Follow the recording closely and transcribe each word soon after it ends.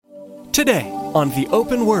Today on The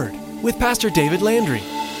Open Word with Pastor David Landry.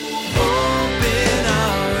 Open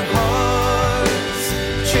our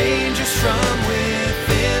hearts, change us from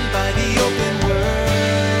within by the open word.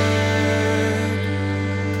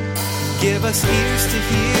 Give us ears to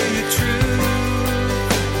hear your truth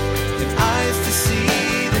and eyes to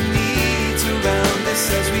see the needs around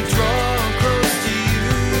us as we draw close to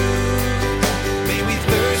you. May we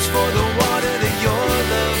thirst for the water that your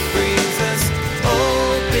love brings us.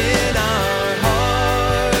 Open our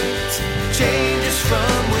hearts, change us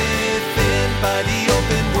from within by the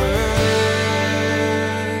open word.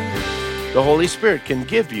 The Holy Spirit can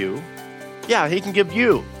give you, He can give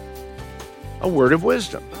you a word of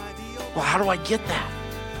wisdom. Well, how do I get that?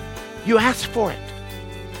 You ask for it.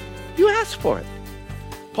 You ask for it.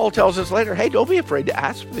 Paul tells us later, hey, don't be afraid to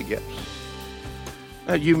ask for the gifts.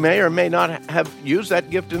 You may or may not have used that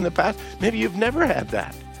gift in the past. Maybe you've never had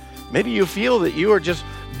that. Maybe you feel that you are just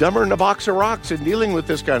dumber than a box of rocks in dealing with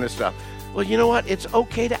this kind of stuff. Well, you know what? It's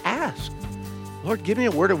okay to ask. Lord, give me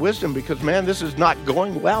a word of wisdom because, man, this is not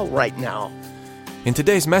going well right now. In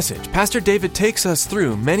today's message, Pastor David takes us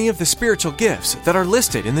through many of the spiritual gifts that are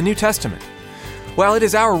listed in the New Testament. While it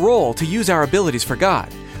is our role to use our abilities for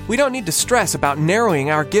God, we don't need to stress about narrowing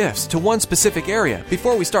our gifts to one specific area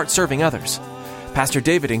before we start serving others. Pastor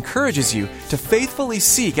David encourages you to faithfully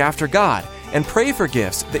seek after God and pray for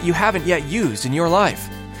gifts that you haven't yet used in your life.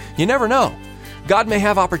 You never know. God may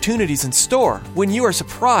have opportunities in store when you are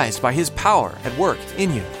surprised by His power at work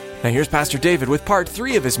in you. Now here's Pastor David with part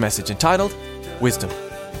 3 of his message entitled, Wisdom.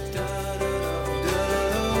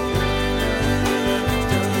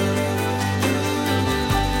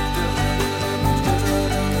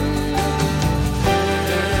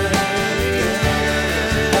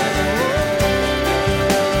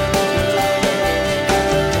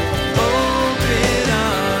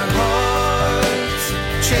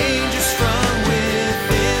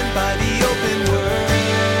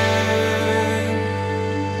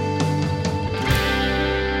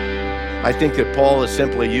 I think that Paul is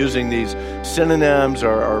simply using these synonyms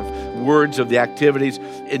or words of the activities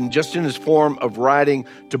in his form of writing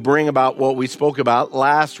to bring about what we spoke about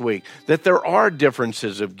last week, that there are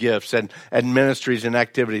differences of gifts and ministries and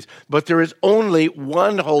activities, but there is only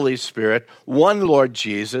one Holy Spirit, one Lord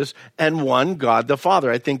Jesus, and one God the Father.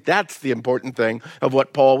 I think that's the important thing of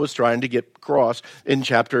what Paul was trying to get across in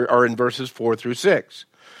verses 4 through 6.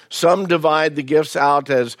 Some divide the gifts out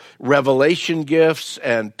as revelation gifts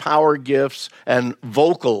and power gifts and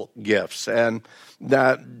vocal gifts, and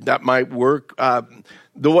that might work.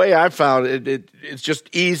 The way I found it's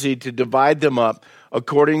just easy to divide them up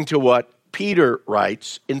according to what Peter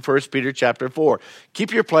writes in 1 Peter chapter 4.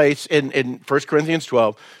 Keep your place in 1 Corinthians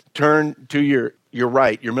 12. Turn to your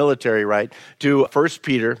right, your military right, to 1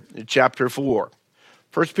 Peter chapter 4.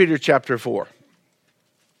 1 Peter chapter 4.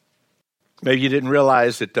 Maybe you didn't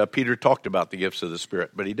realize that Peter talked about the gifts of the Spirit,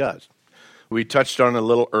 but he does. We touched on it a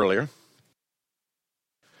little earlier.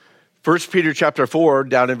 1 Peter chapter 4,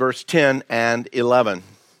 down in verse 10 and 11.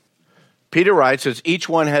 Peter writes, as each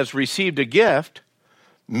one has received a gift,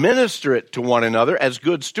 minister it to one another as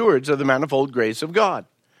good stewards of the manifold grace of God.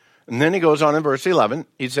 And then he goes on in verse 11.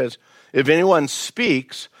 He says, if anyone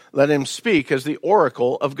speaks, let him speak as the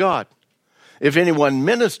oracle of God. If anyone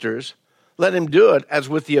ministers, let him do it as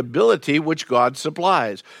with the ability which God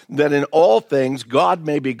supplies, that in all things God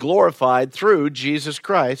may be glorified through Jesus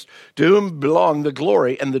Christ, to whom belong the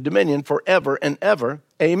glory and the dominion forever and ever.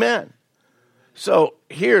 Amen. So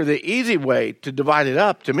here, the easy way to divide it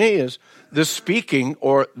up to me is the speaking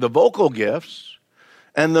or the vocal gifts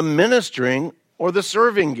and the ministering or the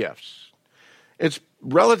serving gifts. It's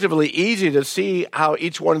relatively easy to see how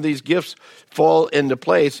each one of these gifts fall into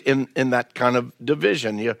place in that kind of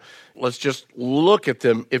division. Let's just look at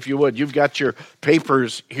them, if you would. You've got your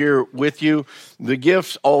papers here with you. The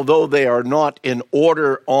gifts, although they are not in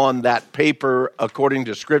order on that paper according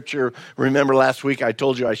to Scripture, remember last week I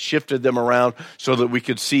told you I shifted them around so that we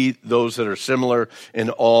could see those that are similar in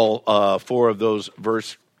all 4 of those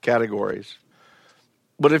verse categories.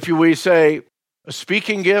 But if we say a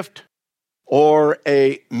speaking gift, or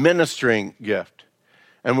a ministering gift.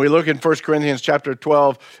 And we look in 1 Corinthians chapter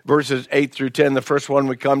 12, verses 8 through 10. The first one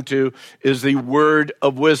we come to is the word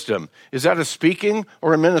of wisdom. Is that a speaking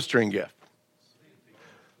or a ministering gift?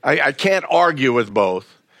 I can't argue with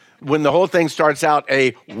both. When the whole thing starts out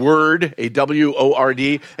a word, a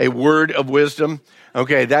W-O-R-D, a word of wisdom,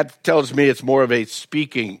 okay, that tells me it's more of a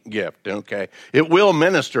speaking gift, okay? It will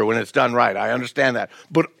minister when it's done right. I understand that.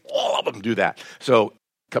 But all of them do that. So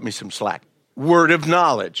cut me some slack. Word of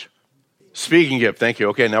knowledge. Speaking gift. Thank you.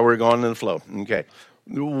 Okay, now we're going in the flow. Okay.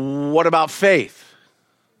 What about faith?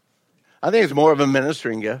 I think it's more of a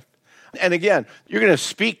ministering gift. And again, you're going to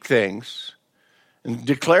speak things and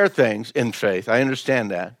declare things in faith. I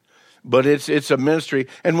understand that. But it's a ministry.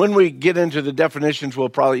 And when we get into the definitions, we'll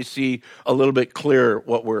probably see a little bit clearer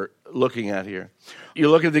what we're looking at here. You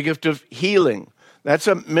look at the gift of healing. That's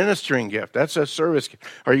a ministering gift. That's a service gift.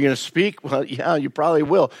 Are you going to speak? Well, yeah, you probably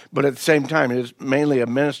will. But at the same time, it is mainly a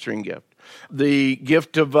ministering gift. The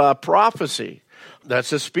gift of prophecy.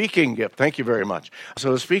 That's a speaking gift. Thank you very much.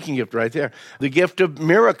 So a speaking gift right there. The gift of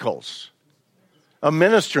miracles. A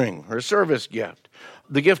ministering or service gift.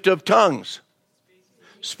 The gift of tongues.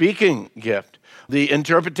 Speaking gift. The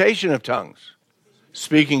interpretation of tongues.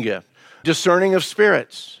 Speaking gift. Discerning of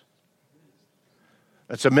spirits.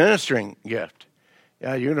 That's a ministering gift.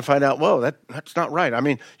 Yeah, you're going to find out, whoa, that's not right. I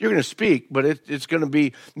mean, you're going to speak, but it's going to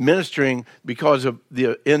be ministering because of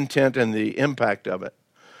the intent and the impact of it.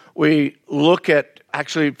 We look at,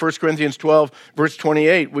 actually, 1 Corinthians 12, verse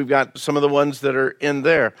 28. We've got some of the ones that are in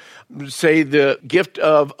there. Say the gift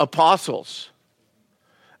of apostles.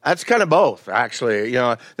 That's kind of both, actually.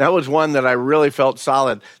 That was one that I really felt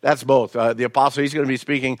solid. That's both. The apostle, he's going to be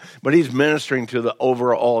speaking, but he's ministering to the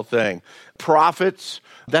overall thing. Prophets,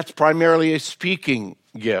 that's primarily a speaking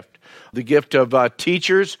gift. The gift of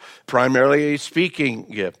teachers, primarily a speaking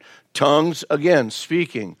gift. Tongues, again,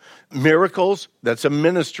 speaking. Miracles, that's a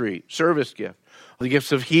ministry, service gift. The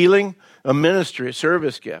gifts of healing, a ministry,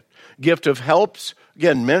 service gift. Gift of helps,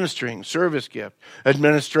 again, ministering, service gift.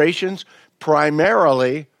 Administrations,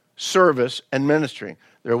 primarily service and ministry.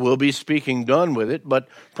 There will be speaking done with it, but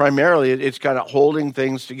primarily it's kind of holding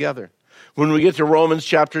things together. When we get to Romans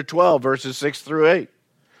chapter 12, verses 6 through 8,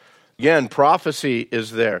 again, prophecy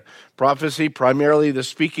is there. Prophecy, primarily the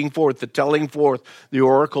speaking forth, the telling forth, the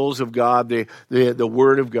oracles of God, the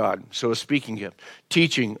word of God. So a speaking gift.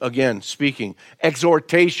 Teaching, again, speaking.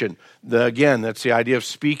 Exhortation, again, that's the idea of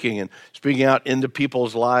speaking and speaking out into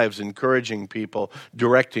people's lives, encouraging people,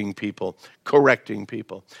 directing people, correcting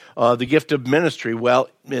people. The gift of ministry, well,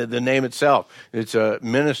 the name itself, it's a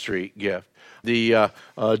ministry gift. The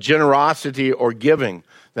generosity or giving,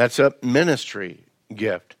 that's a ministry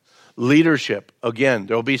gift. Leadership, again,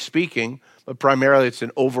 there'll be speaking, but primarily it's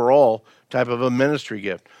an overall type of a ministry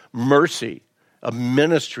gift. Mercy, a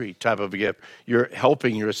ministry type of a gift. You're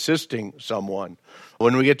helping, you're assisting someone.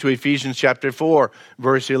 When we get to Ephesians chapter 4,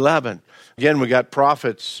 verse 11, again, we got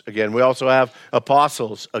prophets again. We also have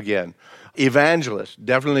apostles again. Evangelists,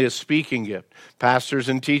 definitely a speaking gift. Pastors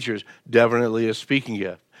and teachers, definitely a speaking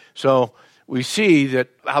gift. So we see that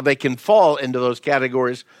how they can fall into those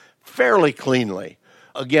categories fairly cleanly.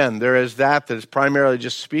 Again, there is that is primarily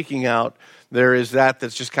just speaking out. There is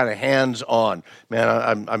that's just kind of hands-on.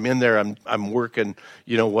 Man, I'm in there, I'm working,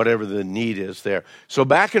 whatever the need is there. So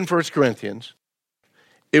back in 1 Corinthians,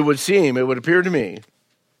 it would appear to me,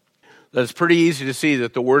 that it's pretty easy to see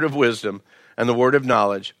that the word of wisdom and the word of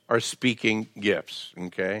knowledge are speaking gifts,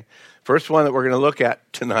 okay? First one that we're going to look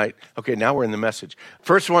at tonight, okay, now we're in the message.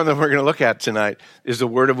 First one that we're going to look at tonight is the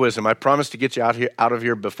word of wisdom. I promise to get you out of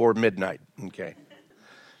here before midnight, okay?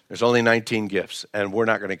 There's only 19 gifts, and we're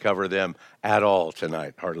not going to cover them at all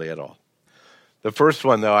tonight, hardly at all. The first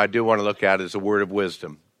one, though, I do want to look at is the word of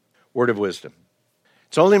wisdom. Word of wisdom.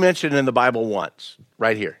 It's only mentioned in the Bible once,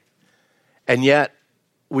 right here. And yet,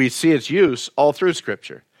 we see its use all through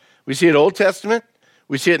Scripture. We see it Old Testament.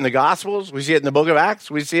 We see it in the Gospels. We see it in the book of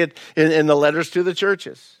Acts. We see it in the letters to the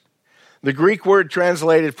churches. The Greek word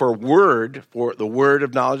translated for word, for the word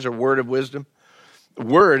of knowledge or word of wisdom,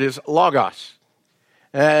 word is logos.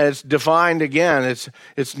 It's defined again.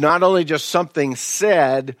 It's not only just something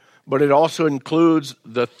said, but it also includes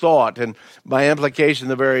the thought and by implication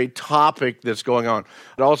the very topic that's going on.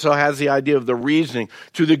 It also has the idea of the reasoning.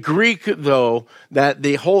 To the Greek, though, that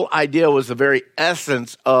the whole idea was the very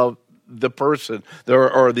essence of the person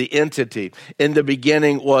or the entity. In the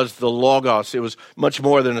beginning was the Logos. It was much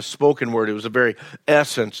more than a spoken word. It was the very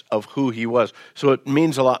essence of who he was. So it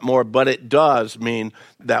means a lot more, but it does mean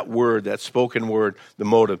that word, that spoken word, the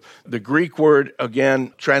motive. The Greek word,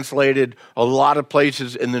 again, translated a lot of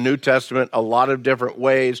places in the New Testament, a lot of different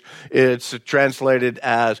ways. It's translated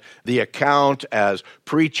as the account, as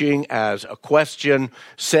preaching, as a question,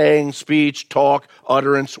 saying, speech, talk,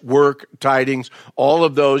 utterance, work, tidings. All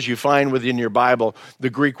of those you find within your Bible. The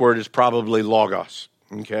Greek word is probably logos,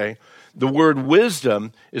 okay? The word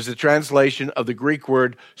wisdom is the translation of the Greek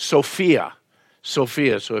word Sophia.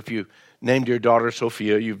 Sophia. So if you named your daughter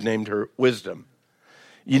Sophia, you've named her wisdom.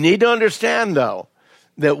 You need to understand, though,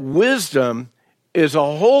 that wisdom is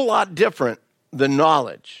a whole lot different than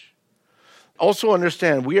knowledge. Also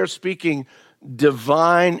understand, we are speaking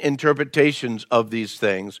divine interpretations of these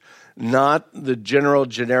things, not the general,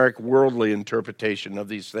 generic, worldly interpretation of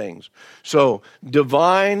these things. So,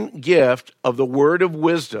 divine gift of the word of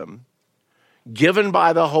wisdom given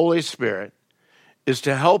by the Holy Spirit is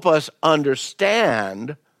to help us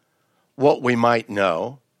understand what we might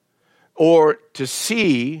know, or to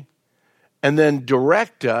see and then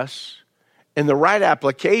direct us in the right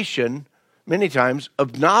application, many times,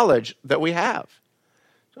 of knowledge that we have.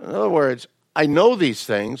 So in other words, I know these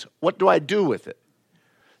things. What do I do with it?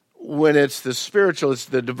 When it's the spiritual, it's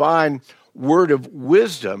the divine word of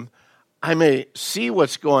wisdom, I may see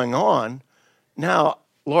what's going on. Now,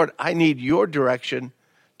 Lord, I need your direction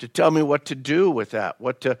to tell me what to do with that,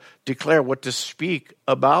 what to declare, what to speak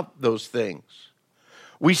about those things.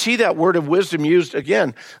 We see that word of wisdom used,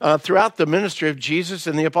 again, throughout the ministry of Jesus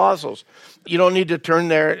and the apostles. You don't need to turn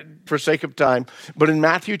there for sake of time, but in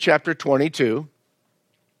Matthew chapter 22,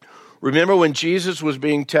 remember when Jesus was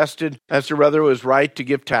being tested as to whether it was right to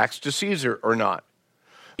give tax to Caesar or not.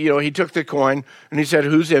 He took the coin and he said,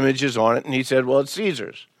 whose image is on it? And he said, well, it's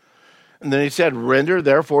Caesar's. And then he said, render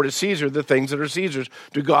therefore to Caesar the things that are Caesar's,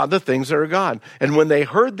 to God the things that are God. And when they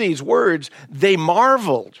heard these words, they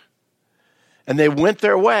marveled and they went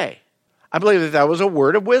their way. I believe that was a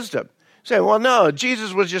word of wisdom. Say, well, no,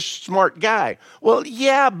 Jesus was just a smart guy. Well,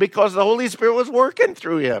 yeah, because the Holy Spirit was working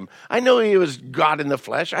through him. I know he was God in the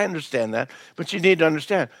flesh. I understand that. But you need to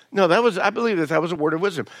understand. No, I believe that was a word of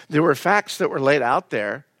wisdom. There were facts that were laid out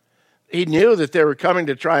there. He knew that they were coming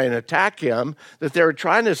to try and attack him, that they were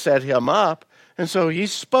trying to set him up. And so he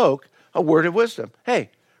spoke a word of wisdom. Hey,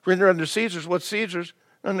 render unto Caesar's what's Caesar's,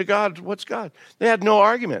 unto God what's God. They had no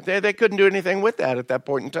argument. They couldn't do anything with that at that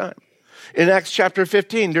point in time. In Acts chapter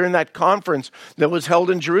 15, during that conference that was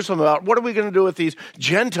held in Jerusalem about what are we going to do with these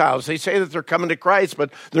Gentiles? They say that they're coming to Christ,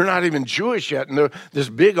 but they're not even Jewish yet. And this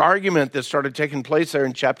big argument that started taking place there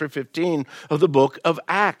in chapter 15 of the book of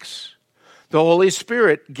Acts. The Holy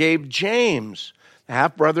Spirit gave James, the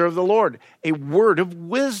half-brother of the Lord, a word of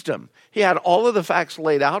wisdom. He had all of the facts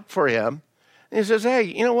laid out for him. And he says, hey,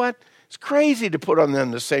 you know what? It's crazy to put on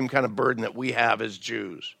them the same kind of burden that we have as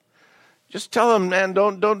Jews. Just tell them, man,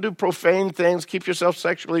 don't do profane things. Keep yourself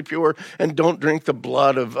sexually pure, and don't drink the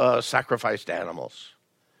blood of sacrificed animals.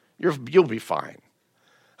 You'll be fine.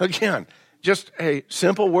 Again, just a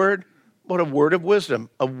simple word, but a word of wisdom,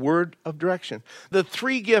 a word of direction. The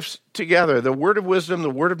three gifts together, the word of wisdom, the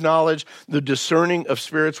word of knowledge, the discerning of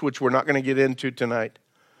spirits, which we're not going to get into tonight.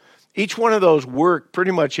 Each one of those work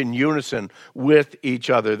pretty much in unison with each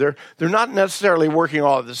other. They're not necessarily working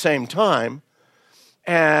all at the same time,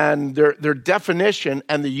 and their definition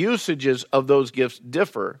and the usages of those gifts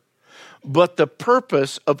differ. But the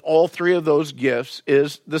purpose of all three of those gifts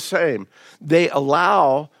is the same. They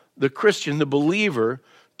allow the Christian, the believer,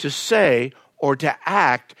 to say or to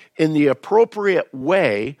act in the appropriate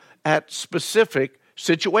way at specific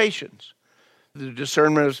situations. The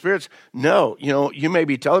discernment of spirits, no, you may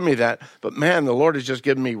be telling me that, but man, the Lord has just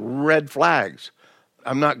given me red flags.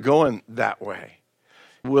 I'm not going that way.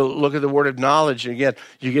 We'll look at the word of knowledge, and again,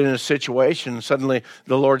 you get in a situation, and suddenly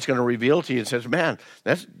the Lord's going to reveal to you and says, man,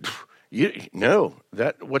 what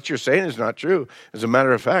you're saying is not true. As a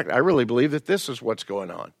matter of fact, I really believe that this is what's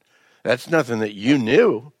going on. That's nothing that you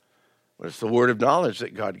knew, but it's the word of knowledge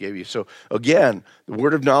that God gave you. So again, the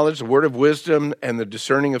word of knowledge, the word of wisdom, and the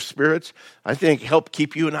discerning of spirits, I think help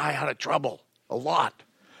keep you and I out of trouble a lot.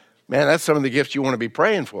 Man, that's some of the gifts you want to be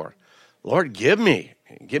praying for. Lord, give me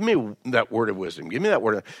that word of wisdom. Give me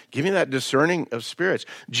that discerning of spirits.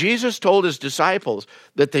 Jesus told his disciples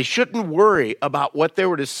that they shouldn't worry about what they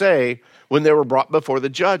were to say when they were brought before the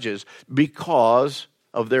judges because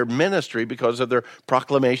of their ministry, because of their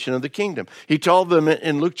proclamation of the kingdom. He told them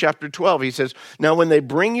in Luke chapter 12, he says, now when they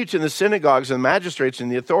bring you to the synagogues and the magistrates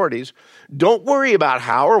and the authorities, don't worry about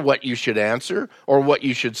how or what you should answer or what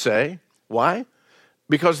you should say. Why?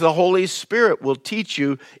 Because the Holy Spirit will teach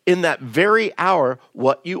you in that very hour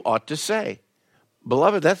what you ought to say.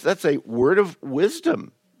 Beloved, that's a word of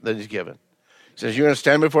wisdom that he's given. He says, you're going to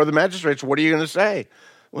stand before the magistrates. What are you going to say?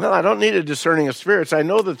 Well, I don't need a discerning of spirits. I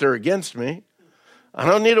know that they're against me. I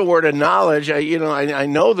don't need a word of knowledge. I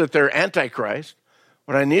know that they're antichrist.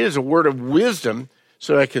 What I need is a word of wisdom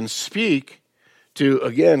so I can speak to,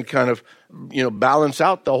 again, kind of, balance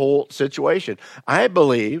out the whole situation. I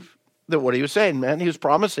believe that what he was saying, man, he was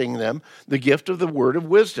promising them the gift of the word of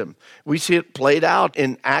wisdom. We see it played out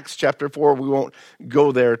in Acts chapter 4. We won't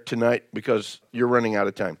go there tonight because you're running out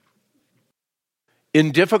of time.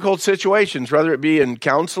 In difficult situations, whether it be in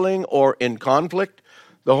counseling or in conflict,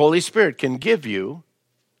 the Holy Spirit can give you,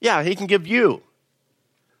 he can give you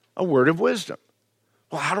a word of wisdom.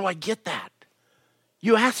 Well, how do I get that?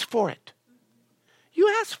 You ask for it. You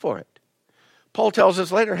ask for it. Paul tells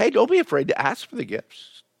us later, hey, don't be afraid to ask for the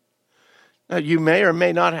gifts. Now, you may or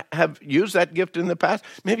may not have used that gift in the past.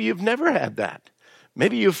 Maybe you've never had that.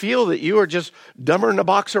 Maybe you feel that you are just dumber than a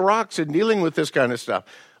box of rocks in dealing with this kind of stuff.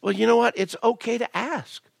 Well, you know what? It's okay to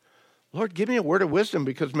ask. Lord, give me a word of wisdom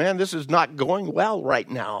because, man, this is not going well right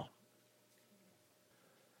now.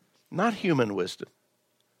 Not human wisdom,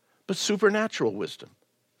 but supernatural wisdom.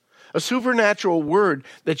 A supernatural word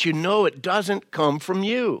that you know it doesn't come from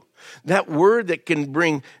you. That word that can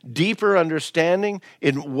bring deeper understanding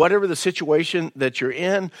in whatever the situation that you're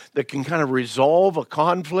in, that can kind of resolve a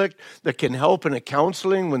conflict, that can help in a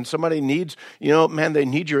counseling when somebody needs, man, they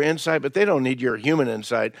need your insight, but they don't need your human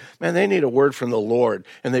insight. Man, they need a word from the Lord.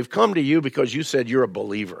 And they've come to you because you said you're a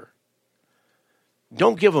believer.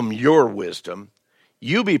 Don't give them your wisdom.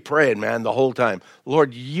 You be praying, man, the whole time.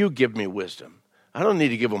 Lord, you give me wisdom. I don't need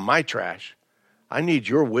to give them my trash. I need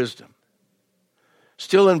your wisdom.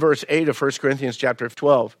 Still in verse 8 of 1 Corinthians chapter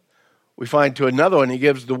 12, we find to another one, he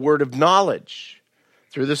gives the word of knowledge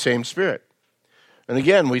through the same Spirit. And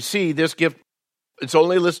again, we see this gift, it's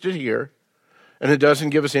only listed here, and it doesn't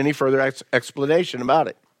give us any further explanation about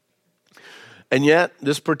it. And yet,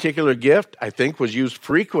 this particular gift, I think, was used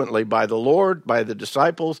frequently by the Lord, by the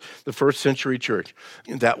disciples, the first century church.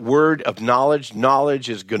 That word of knowledge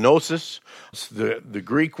is gnosis. It's the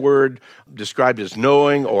Greek word described as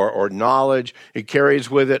knowing or knowledge. It carries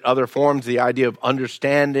with it other forms, the idea of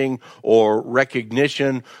understanding or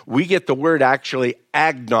recognition. We get the word actually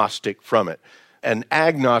agnostic from it. An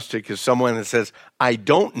agnostic is someone that says, I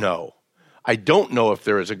don't know. I don't know if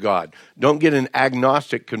there is a God. Don't get an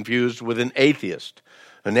agnostic confused with an atheist.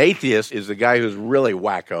 An atheist is the guy who's really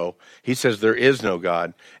wacko. He says there is no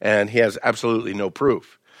God, and he has absolutely no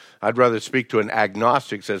proof. I'd rather speak to an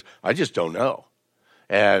agnostic who says, I just don't know.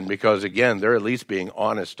 And because, again, they're at least being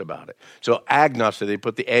honest about it. So agnostic, they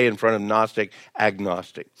put the A in front of gnostic,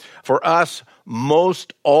 agnostic. For us,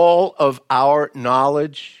 most all of our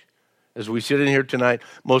knowledge, as we sit in here tonight,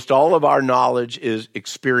 most all of our knowledge is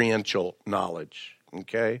experiential knowledge,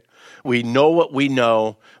 okay? We know what we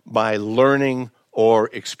know by learning or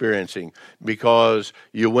experiencing because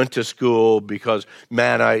you went to school, because,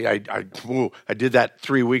 man, I did that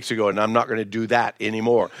 3 weeks ago and I'm not going to do that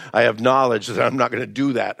anymore. I have knowledge that I'm not going to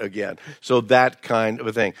do that again. So that kind of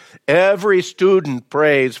a thing. Every student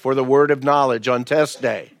prays for the word of knowledge on test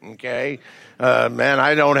day, okay? Man,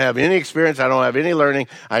 I don't have any experience. I don't have any learning.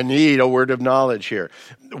 I need a word of knowledge here.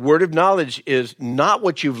 Word of knowledge is not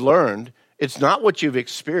what you've learned. It's not what you've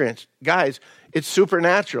experienced. Guys, it's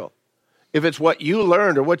supernatural. If it's what you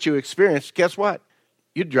learned or what you experienced, guess what?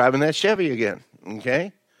 You're driving that Chevy again,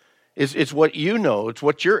 okay? It's what you know. It's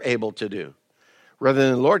what you're able to do. Rather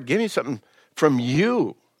than, Lord, give me something from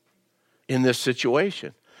you in this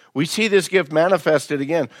situation. We see this gift manifested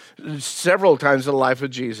again several times in the life of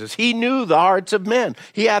Jesus. He knew the hearts of men.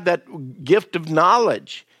 He had that gift of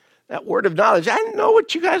knowledge, that word of knowledge. I know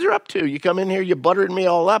what you guys are up to. You come in here, you're buttering me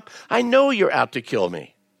all up. I know you're out to kill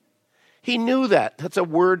me. He knew that. That's a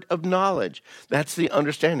word of knowledge. That's the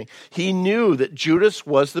understanding. He knew that Judas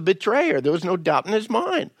was the betrayer. There was no doubt in his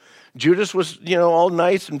mind. Judas was, all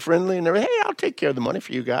nice and friendly and everything. Hey, I'll take care of the money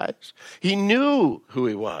for you guys. He knew who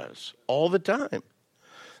he was all the time.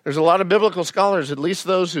 There's a lot of biblical scholars, at least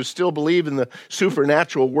those who still believe in the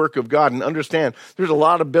supernatural work of God and understand. There's a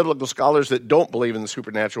lot of biblical scholars that don't believe in the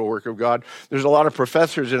supernatural work of God. There's a lot of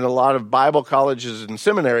professors in a lot of Bible colleges and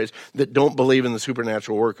seminaries that don't believe in the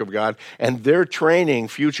supernatural work of God, and they're training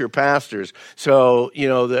future pastors. So,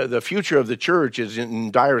 the future of the church is in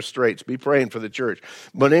dire straits. Be praying for the church.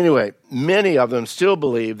 But anyway, many of them still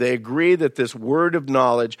believe, they agree that this word of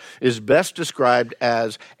knowledge is best described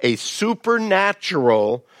as a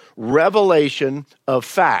supernatural revelation of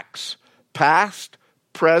facts, past,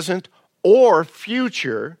 present, or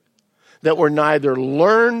future, that were neither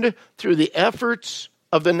learned through the efforts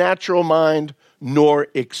of the natural mind nor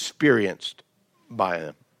experienced by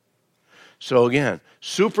them. So again,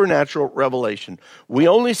 supernatural revelation. We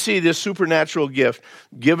only see this supernatural gift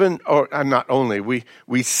given, or not only,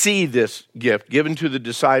 we see this gift given to the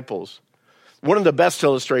disciples. One of the best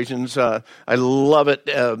illustrations, I love it,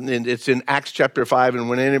 it's in Acts chapter 5, and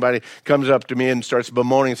when anybody comes up to me and starts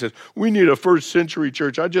bemoaning and says, we need a first century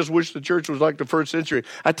church, I just wish the church was like the first century,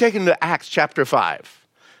 I take them to Acts chapter 5.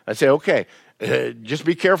 I say, okay, just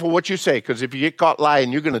be careful what you say, because if you get caught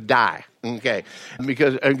lying, you're going to die. Okay,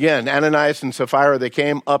 because again, Ananias and Sapphira, they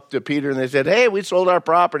came up to Peter and they said, hey, we sold our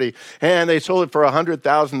property, and they sold it for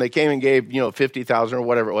 100,000. They came and gave, 50,000 or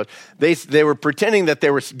whatever it was. They were pretending that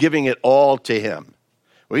they were giving it all to him.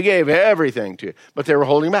 We gave everything to you. But they were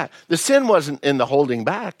holding back. The sin wasn't in the holding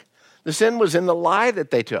back. The sin was in the lie that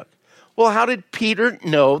they took. Well, how did Peter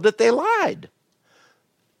know that they lied?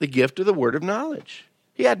 The gift of the word of knowledge.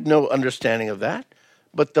 He had no understanding of that,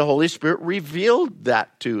 but the Holy Spirit revealed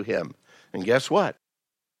that to him. And guess what?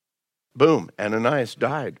 Boom, Ananias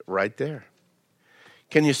died right there.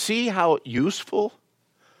 Can you see how useful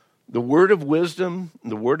the word of wisdom,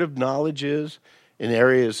 the word of knowledge is in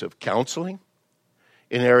areas of counseling,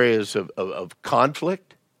 in areas of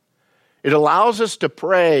conflict? It allows us to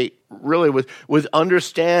pray really with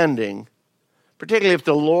understanding, particularly if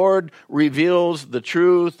the Lord reveals the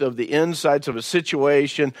truth of the insights of a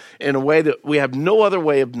situation in a way that we have no other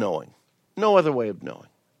way of knowing. No other way of knowing.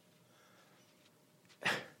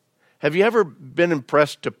 Have you ever been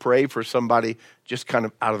impressed to pray for somebody just kind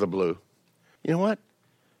of out of the blue? You know what?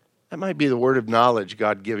 That might be the word of knowledge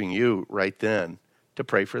God giving you right then to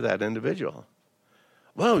pray for that individual.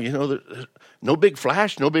 Well, there's no big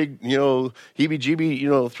flash, no big,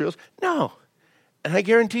 heebie-jeebie, thrills. No. And I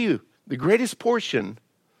guarantee you, the greatest portion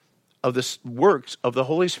of the works of the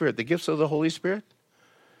Holy Spirit, the gifts of the Holy Spirit,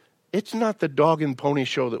 it's not the dog and pony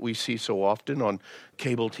show that we see so often on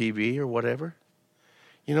cable TV or whatever.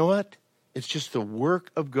 You know what? It's just the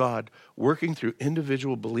work of God working through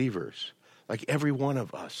individual believers, like every one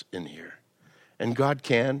of us in here. And God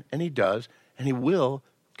can, and he does, and he will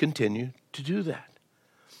continue to do that.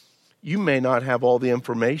 You may not have all the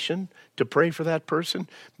information to pray for that person,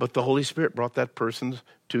 but the Holy Spirit brought that person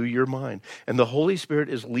to your mind. And the Holy Spirit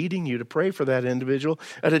is leading you to pray for that individual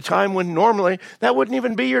at a time when normally that wouldn't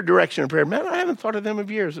even be your direction of prayer. Man, I haven't thought of them in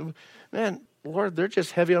years. Man, Lord, they're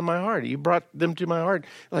just heavy on my heart. You brought them to my heart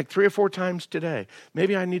like 3 or 4 times today.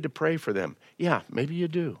 Maybe I need to pray for them. Yeah, maybe you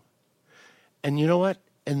do. And you know what?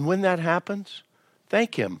 And when that happens,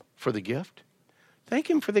 thank him for the gift. Thank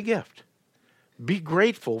him for the gift. Be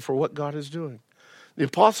grateful for what God is doing. The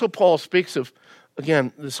Apostle Paul speaks of,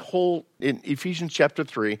 again, this whole, in Ephesians chapter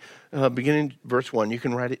 3, beginning verse 1, you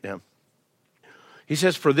can write it down. He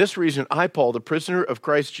says, "For this reason, I, Paul, the prisoner of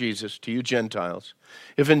Christ Jesus, to you Gentiles,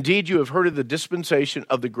 if indeed you have heard of the dispensation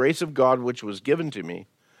of the grace of God which was given to me,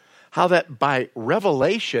 how that by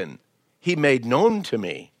revelation he made known to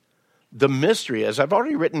me the mystery," as I've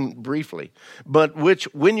already written briefly, "but which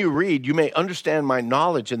when you read, you may understand my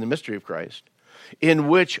knowledge in the mystery of Christ, in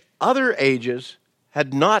which other ages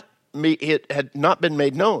it had not been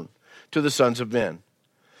made known to the sons of men,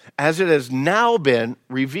 as it has now been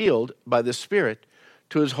revealed by the Spirit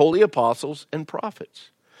to his holy apostles and prophets,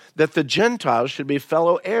 that the Gentiles should be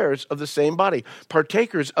fellow heirs of the same body,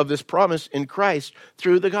 partakers of this promise in Christ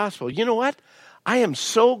through the gospel." You know what? I am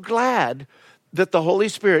so glad that the Holy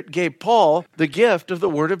Spirit gave Paul the gift of the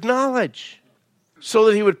word of knowledge so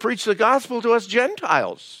that he would preach the gospel to us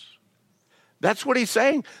Gentiles. That's what he's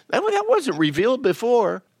saying. That wasn't revealed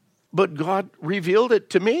before, but God revealed it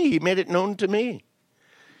to me. He made it known to me.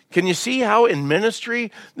 Can you see how in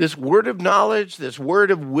ministry, this word of knowledge, this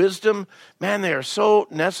word of wisdom, man, they are so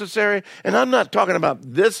necessary? And I'm not talking about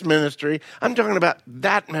this ministry. I'm talking about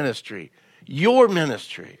that ministry, your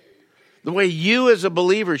ministry. The way you as a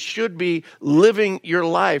believer should be living your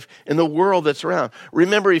life in the world that's around.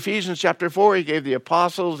 Remember Ephesians chapter 4, he gave the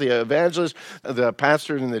apostles, the evangelists, the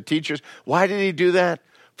pastors, and the teachers. Why did he do that?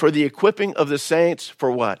 For the equipping of the saints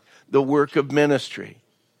for what? The work of ministry.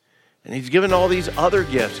 And he's given all these other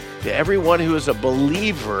gifts to everyone who is a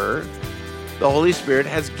believer. The Holy Spirit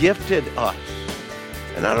has gifted us.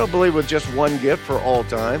 And I don't believe with just one gift for all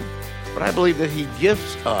time, but I believe that he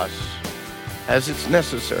gifts us as it's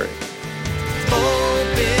necessary.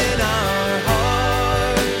 Open our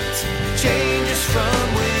hearts, change us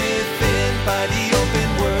from within by the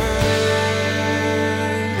open word.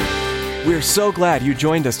 We're so glad you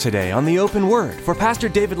joined us today on the Open Word for Pastor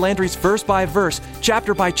David Landry's verse-by-verse,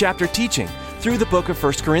 chapter-by-chapter teaching through the book of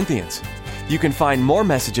 1 Corinthians. You can find more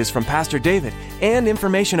messages from Pastor David and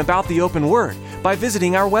information about the Open Word by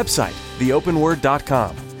visiting our website,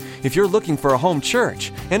 theopenword.com. If you're looking for a home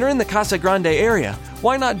church and are in the Casa Grande area,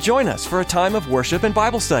 why not join us for a time of worship and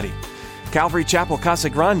Bible study? Calvary Chapel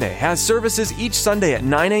Casa Grande has services each Sunday at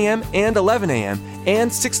 9 a.m. and 11 a.m.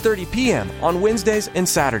 and 6:30 p.m. on Wednesdays and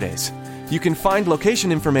Saturdays. You can find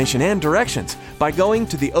location information and directions by going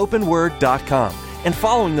to theopenword.com and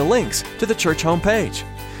following the links to the church homepage.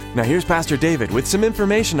 Now here's Pastor David with some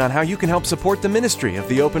information on how you can help support the ministry of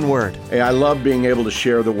the Open Word. Hey, I love being able to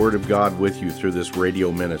share the Word of God with you through this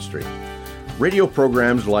radio ministry. Radio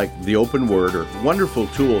programs like the Open Word are wonderful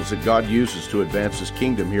tools that God uses to advance His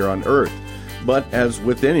kingdom here on earth. But as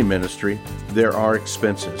with any ministry, there are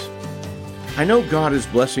expenses. I know God is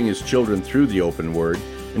blessing His children through the Open Word,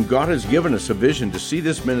 and God has given us a vision to see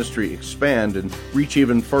this ministry expand and reach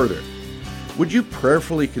even further. Would you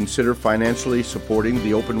prayerfully consider financially supporting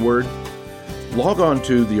the Open Word? Log on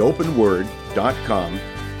to theopenword.com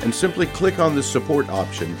and simply click on the support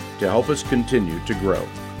option to help us continue to grow.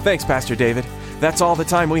 Thanks, Pastor David. That's all the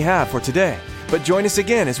time we have for today. But join us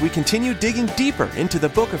again as we continue digging deeper into the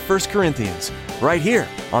book of 1 Corinthians, right here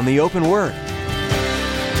on the Open Word.